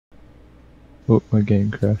Oh, my game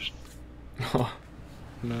crashed. Oh,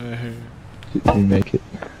 no. Did we make it?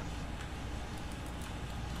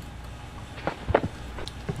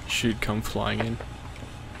 Shoot, come flying in.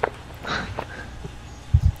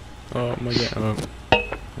 Oh, my game. Oh,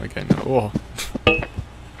 my game. Oh.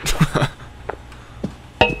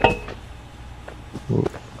 Oh,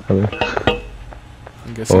 hello.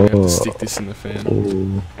 I'm guessing we have to stick this in the fan.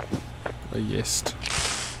 Oh. Oh, yes.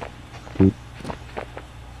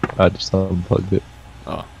 I just unplugged it.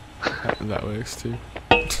 Oh, that works too.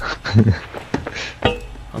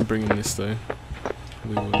 I'm bringing this though.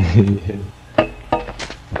 We will. Yeah.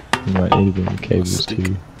 You might need to bring the cables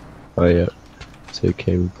too. Oh yeah. So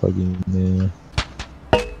cable plugging in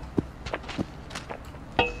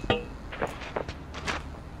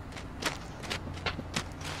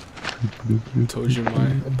there. Told you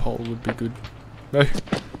my pole would be good. No,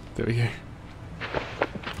 there we go.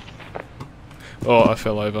 Oh, I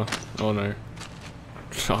fell over. Oh no.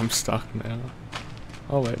 I'm stuck now.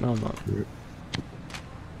 Oh wait, no I'm not.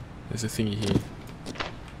 There's a thingy here.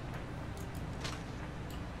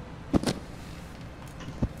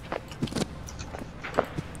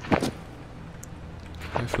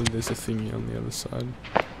 Hopefully there's a thingy on the other side.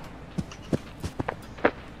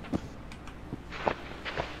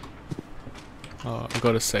 Oh, I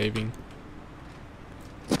got a saving.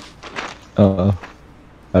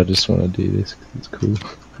 I just want to do this because it's cool.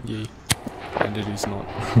 Yeah, and it is not.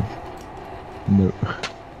 No.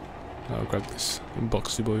 I'll grab this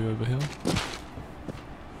boxy boy over here.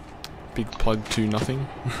 Big plug to nothing.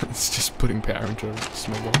 It's just putting power into a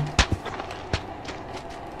small one.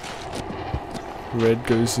 Red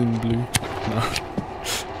goes in blue. No.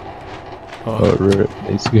 Oh, red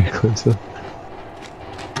needs to get closer.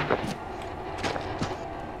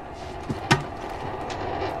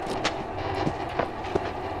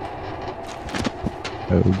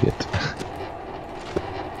 Oh, get.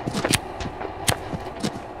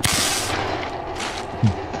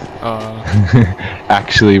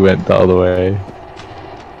 Actually went the other way.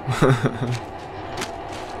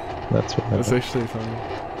 That's right. That's actually funny.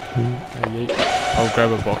 I'll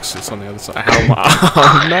grab a box that's on the other side. How am I?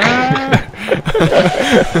 Oh no!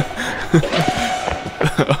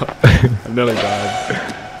 I nearly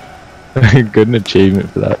died. Good an achievement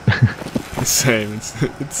for that. Same, it's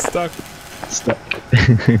stuck. Stuck.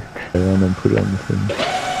 And then put it on the thing.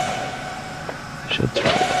 Should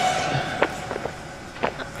try it.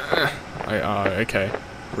 Okay.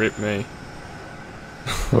 Rip me.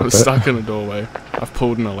 I was stuck in the doorway. I've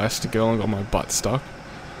pulled an Elastigirl and got my butt stuck.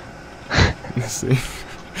 See?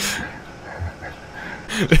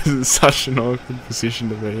 This is such an awkward position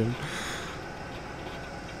to be in.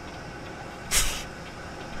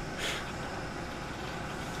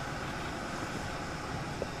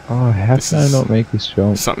 Oh, how can I not make this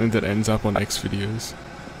jump? Something that ends up on X videos.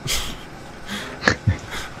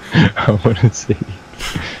 I want to see.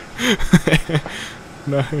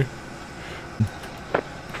 No.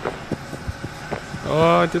 Oh,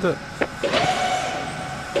 I did it.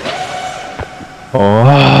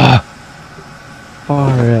 Oh,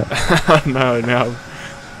 far out. No, now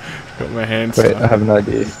I've got my hand Wait, stuck. I have an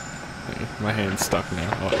idea. My hand's stuck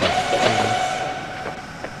now. Oh, no.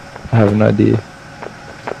 I have an idea.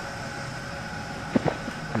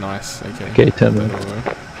 Nice, okay. Okay, tell me.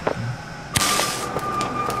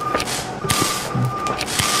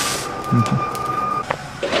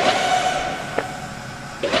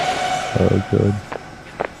 Oh god.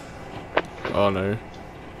 Oh no.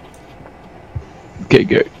 Okay,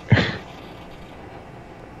 go.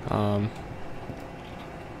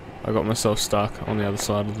 I got myself stuck on the other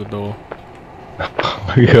side of the door. Oh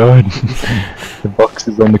my god. The box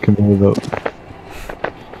is on the conveyor belt.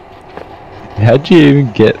 How'd you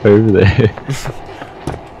even get over there?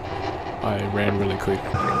 I ran really quick.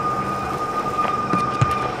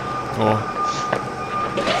 Oh.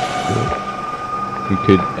 We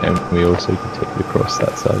could, and we also could take it across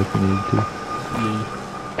that side if we needed to.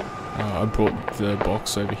 Yeah. I brought the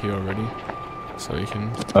box over here already, so you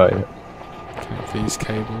can connect these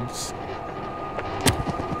cables.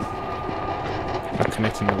 I'm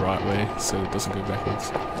connecting the right way so it doesn't go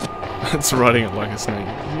backwards. It's riding it like a snake.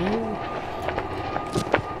 Yeah.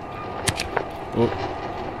 Oh.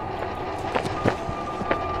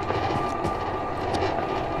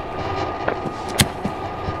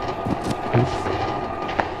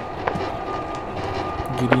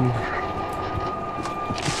 Get in.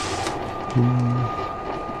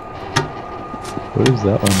 What does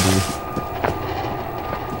that one do?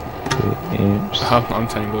 The amps. I'm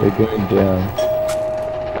tangled. They're going down.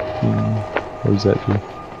 What does that do?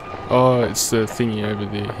 Oh, it's the thingy over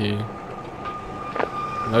there here.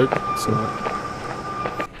 Nope, it's not.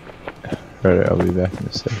 Right, I'll be back in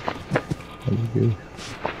a sec. I'll be good.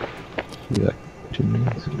 Be like 2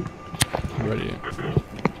 minutes. Ready.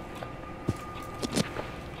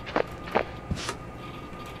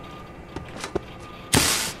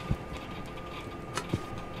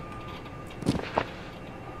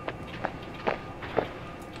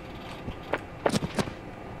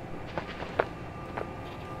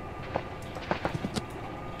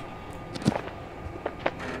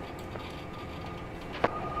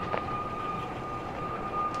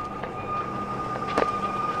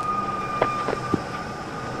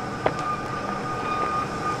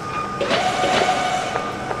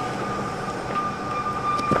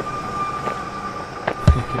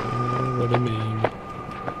 What a meme.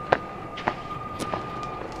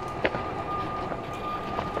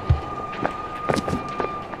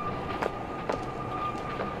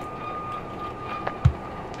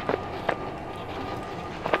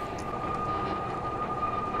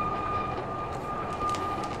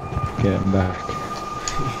 Okay, I'm back.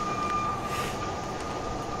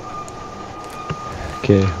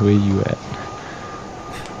 Okay, where you at?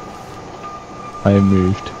 I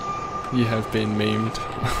moved. You have been memed.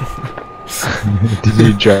 Did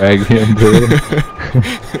you drag me under it?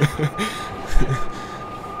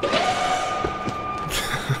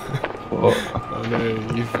 Oh no,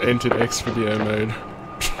 you've entered X video mode.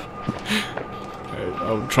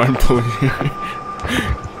 I'll try and pull you.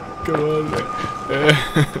 Come on.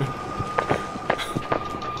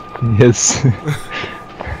 Yes.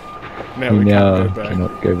 Now we now can't go back.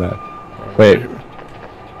 cannot go back. Alright, Wait,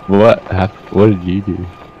 what happened? What did you do?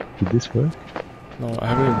 Did this work? No, I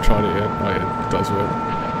haven't even tried it yet. Oh yeah, it does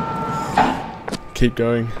work. Keep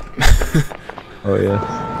going. Oh yes.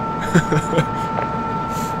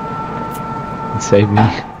 Save me.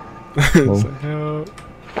 It's like, help.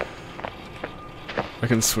 I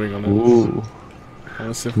can swing on it. Ooh. I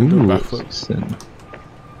want to see if I can do a backflip. Listen.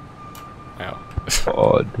 Ow.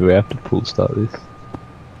 Oh, do we have to pull start this?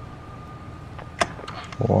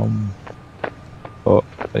 Oh,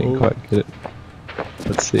 I didn't Ooh. quite get it.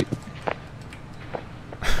 That's sick.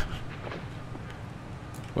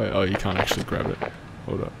 Wait, oh, you can't actually grab it.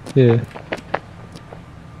 Hold up. Yeah.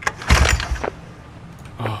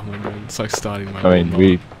 Oh my god, it's like starting my I mean, lawnmower.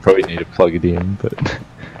 we probably need to plug it in, but...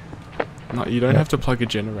 No, you don't have to plug a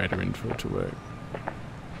generator in for it to work.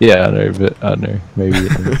 Yeah, I know, but I don't know. Maybe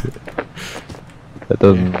it needs it. That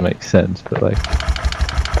doesn't make sense, but like...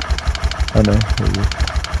 I don't know, maybe...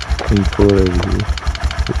 Can you pull it over here?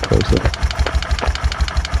 A bit closer.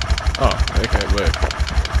 Oh, okay, it worked.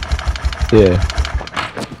 Yeah.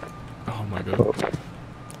 Oh my god. Oh.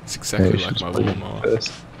 It's exactly Maybe like should my plug it in lawnmower.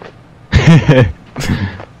 first.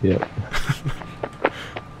 Yep.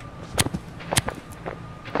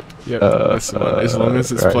 Yep, that's the one. As long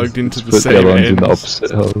as it's right, plugged into let's the put same the other ones ends. in the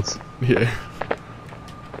opposite holes. Yeah.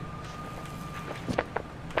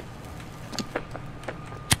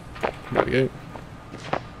 There we go.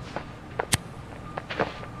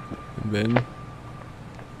 And then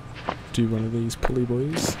do one of these pulley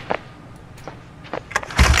boys.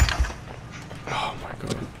 Oh my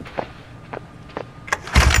god.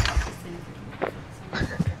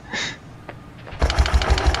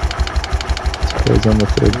 Goes on the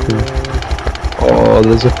third floor. Oh,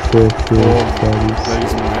 there's a fourth floor. That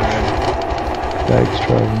is mad. Bag's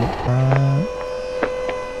driving it.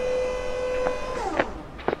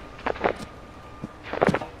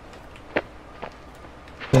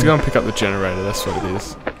 Go and pick up the generator, that's what it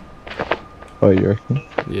is. Oh, you reckon?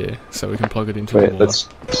 Yeah, so we can plug it into Wait, the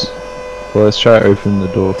wall. let's try to open the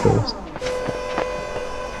door first.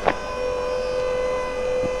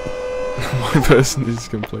 My person is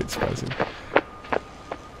complete spacing.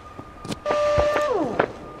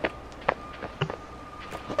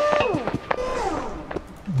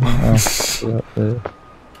 Up there.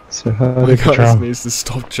 So how My did the guy drum? needs to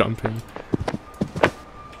stop jumping.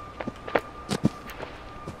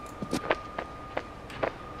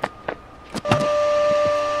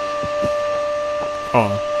 Oh,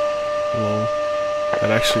 lol.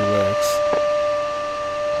 That actually works.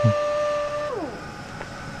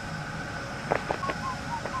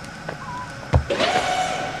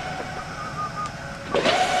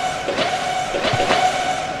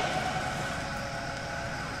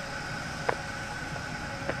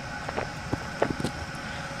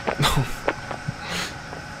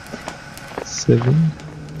 Seven.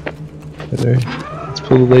 I don't know. Let's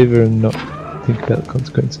pull the lever and not think about the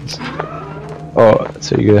consequences. Oh,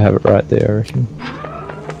 so you're gonna have it right there, I reckon.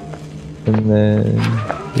 And then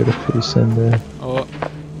you gotta full send there. Oh.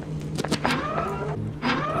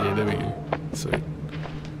 Yeah, there we go. Sweet.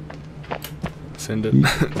 Send it.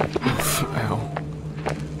 Oof, ow.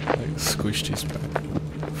 Thanks. Squished his back.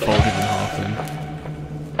 Folded in half then.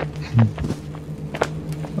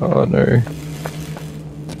 Oh no.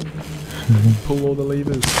 Pull all the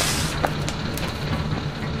levers.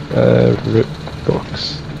 Rip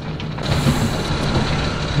box.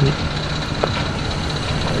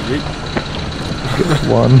 Get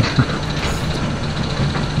one.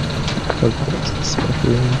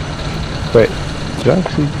 Wait, did I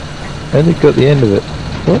actually? I only got the end of it.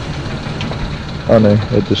 What? Oh no,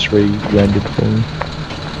 it just re-rendered for me.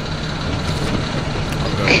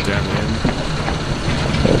 I've got it down the end.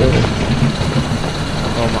 Oh,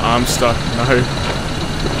 Oh, my arm's stuck. No.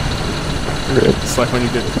 rip. It's like when you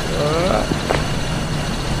get.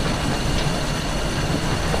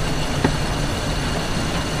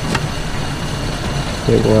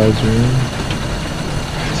 Get wiser.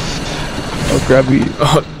 I'll grab you.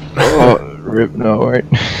 Oh, rip. No, wait.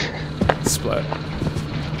 Splat.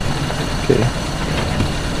 Okay.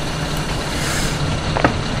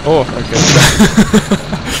 Oh, okay.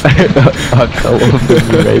 I fell off when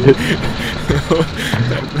you made it.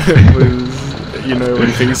 That was, you know,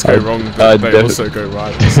 when things go wrong, but they also go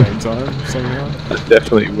right at the same time, somehow. It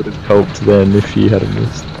definitely would have helped then if you hadn't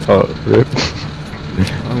missed. Oh, rip.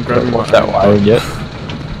 I'm grabbing my that wiring yet. Oh,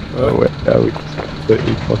 Oh, wait, no, we just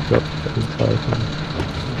completely fucked up that entire thing.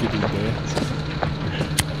 get in there.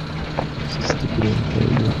 Just stick it in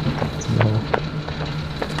there. It's now.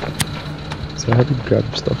 So how do you grab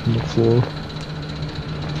stuff from the floor?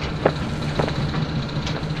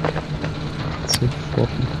 It's so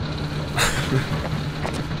floppy.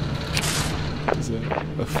 There's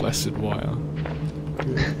a flaccid wire.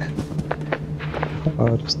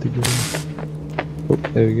 Oh, just to get in. Oh,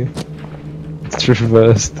 there we go. It's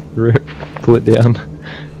reversed. Rip. Pull it down.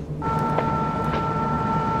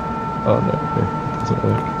 Oh no, it doesn't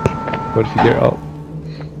work. What if you get up?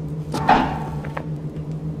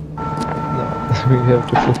 No, we have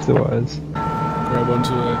to flip the wires. Grab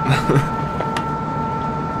onto it.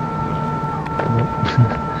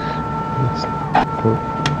 Just, oh.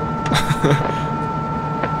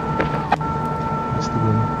 Just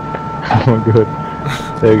again. Oh my god.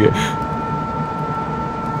 There we go.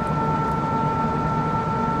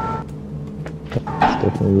 It's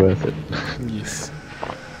definitely worth it. Yes.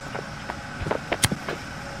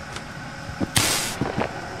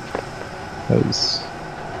 That was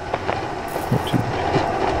not too difficult.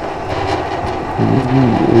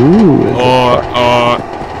 Ooh,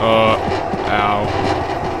 Ow.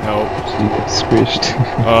 Help. She got squished.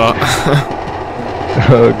 Uh,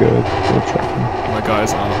 Oh god, what's happening? my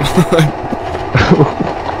guy's arm.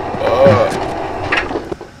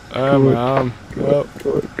 My arm. Oh.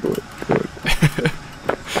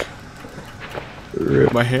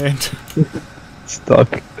 Rip. My hand. Stuck.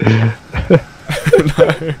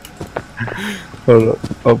 No. Hold up,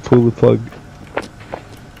 I'll pull the plug.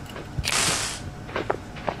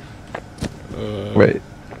 Wait.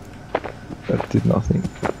 That did nothing.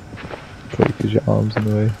 Probably because your arm's in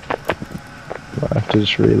the way. I have to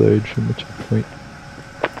just reload from the checkpoint.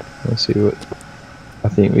 Let's see what... I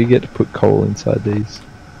think we get to put coal inside these.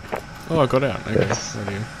 Oh, I got out. Okay. Yes. Right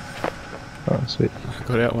here. Oh, sweet. I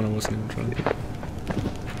got out when I wasn't even trying to.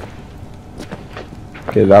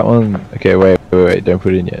 Okay, that one... Okay, wait, don't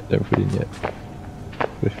put it in yet, don't put it in yet.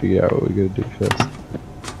 Gotta figure out what we gotta do first.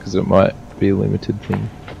 Because it might be a limited thing.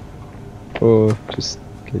 Or just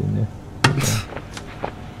get in there. Okay.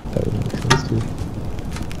 That would make sense too.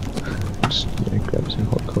 Just, you know, grab some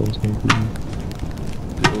hot coals maybe.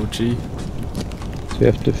 Oh, gee. So we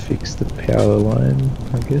have to fix the power line,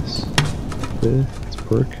 I guess. There, it's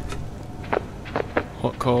broke.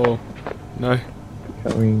 Hot coal. No.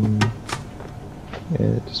 Coming... Yeah,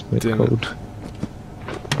 it just went Damn cold.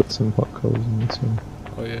 Put some hot coals in this one.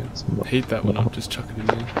 Oh yeah. Some Heat that one up, just chuck it in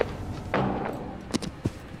there.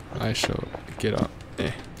 I shall get up.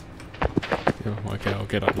 Yeah. Okay, I'll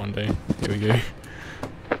get up one day. Here we go.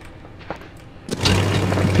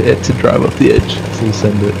 Prepare to drive off the edge. Full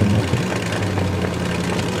send it and nothing.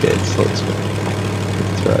 Yeah, it's slow as well.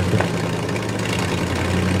 It's right there.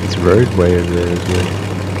 It's roadway over there as well.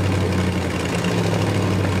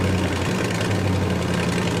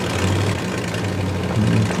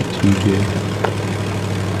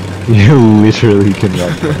 You literally can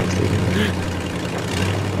run past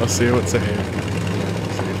it. I'll see what's ahead.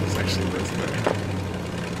 See if it's actually worth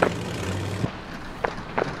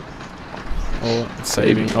going. Oh,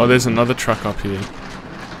 saving. Oh, there's another truck up here.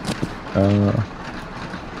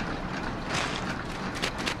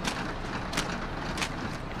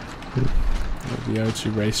 The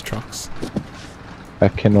O2 race trucks. I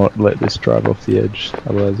cannot let this drive off the edge,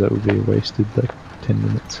 otherwise that would be wasted like 10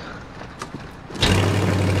 minutes.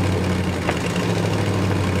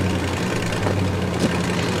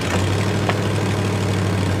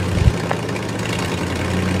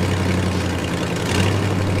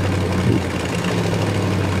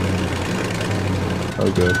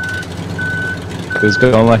 Oh good. It was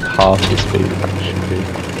going like half the speed it should be.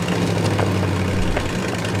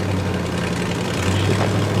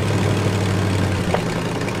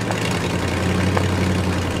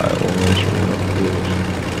 I almost ran off the edge.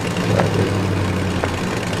 Right there.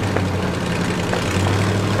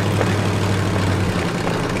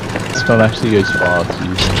 This one actually goes far, so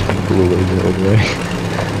you just pull the lever all the way.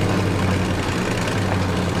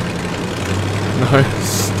 No,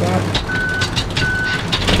 stop.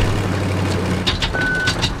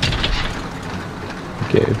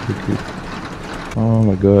 Okay, if we could. Oh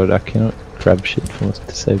my god, I cannot grab shit from us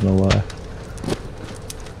to save my life.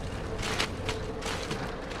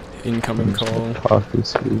 Incoming call. Park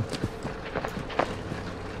this here.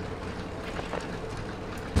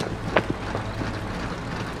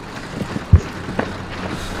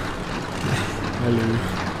 Hello.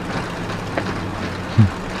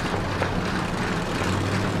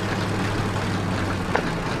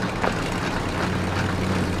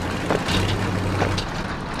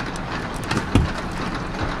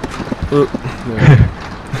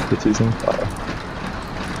 It is on fire.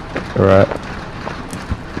 Alright.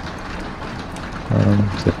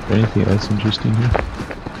 Is there anything else interesting here?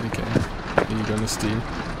 Okay. Are you gonna steal?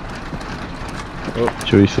 Oh.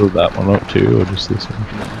 Should we fill that one up too, or just this one?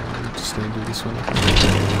 No, I'm just gonna do this one.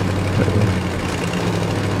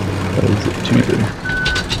 What is it to do?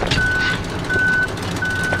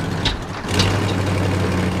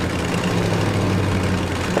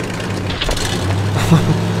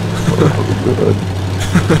 Oh god.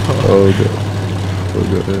 Oh god. Oh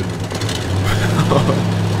god.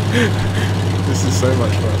 This is so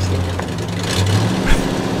much faster.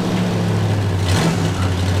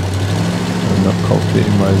 I'm not confident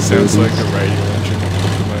in my Sounds like abilities. a radio engine at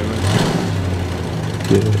the moment.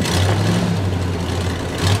 Yeah.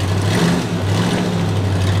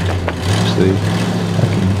 Actually,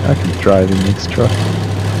 I can drive in this truck.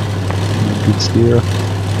 I'm a good steerer.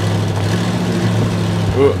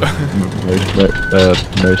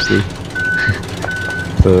 Mostly.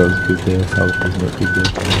 So that was good there. Health was not good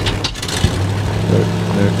there. No.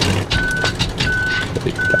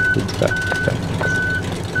 Wait, backwards.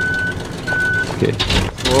 Okay.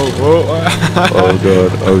 Whoa. Oh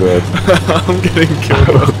god. I'm getting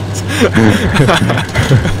killed.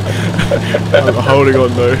 I'm holding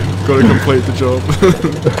on though. Gotta complete the job.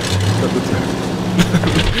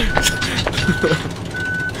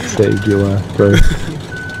 Saved your life, bro.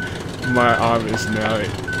 My arm is now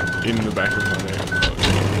in the back of my neck.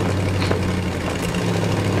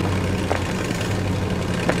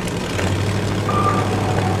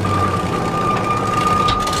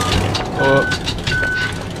 Oh.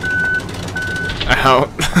 Ow.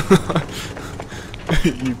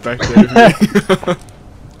 You backdated me.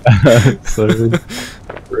 Sorry.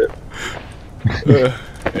 Rip.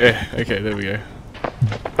 Yeah, okay, there we go.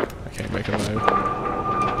 Okay, make a load.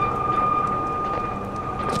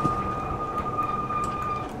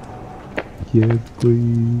 Yeah,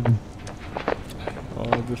 please. Oh,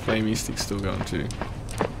 the flamey stick's still going too.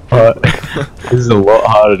 This is a lot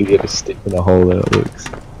harder to get a stick in a hole than it looks.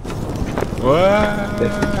 What?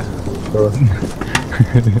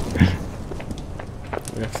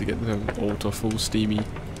 We have to get them all to full steamy.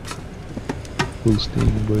 Full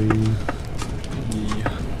steam, boy.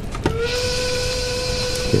 Yeah.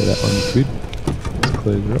 Okay, that one's good. Let's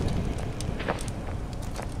close it up.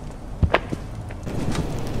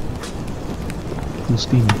 Full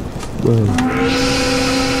steam. Whoa.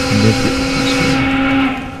 Never get full steam.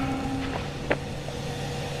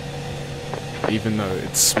 Even though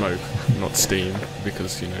it's smoke, not steam,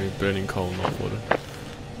 because, you know, burning coal, not water.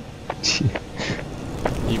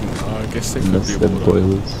 Even though I guess there could Unless be they're water.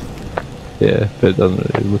 boilers. Yeah, but it doesn't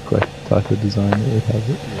really look like the type of design that would have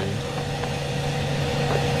it.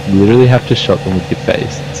 Yeah. You literally have to shot them with your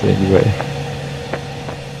face, that's the only way.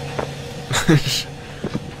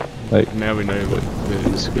 Like, now we know what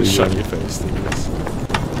the shut your face thing is.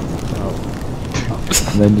 Oh.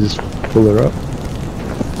 and then just pull her up.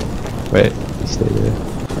 Wait, just stay there.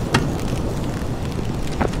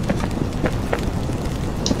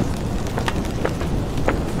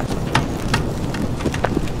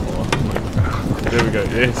 There we go,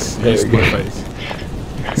 yes, There use we my go. face.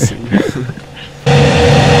 See?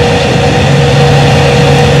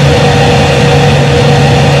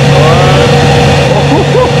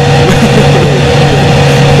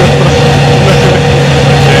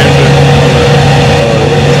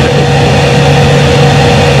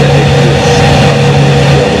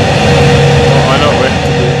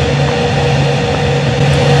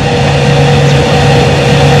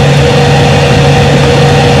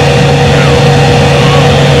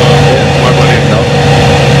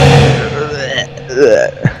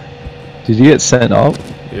 Did you get sent up?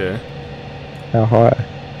 Yeah. How high?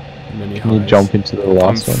 Many Can you highs. jump into the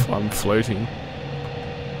last one? I'm floating.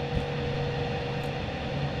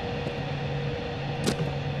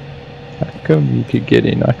 How come you could get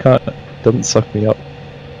in? I can't. It doesn't suck me up.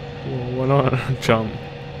 Well, why not jump?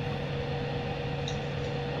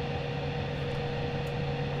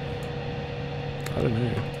 I don't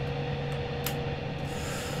know.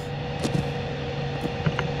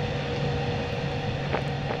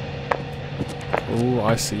 Oh,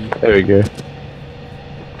 I see. There we go. Is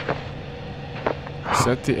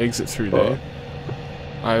that the exit through there?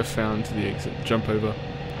 I have found the exit. Jump over.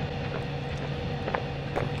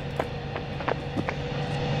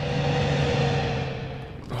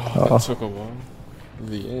 Oh, that took a while.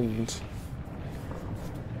 The end.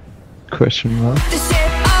 Question mark. The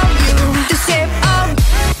shape of you, the shape of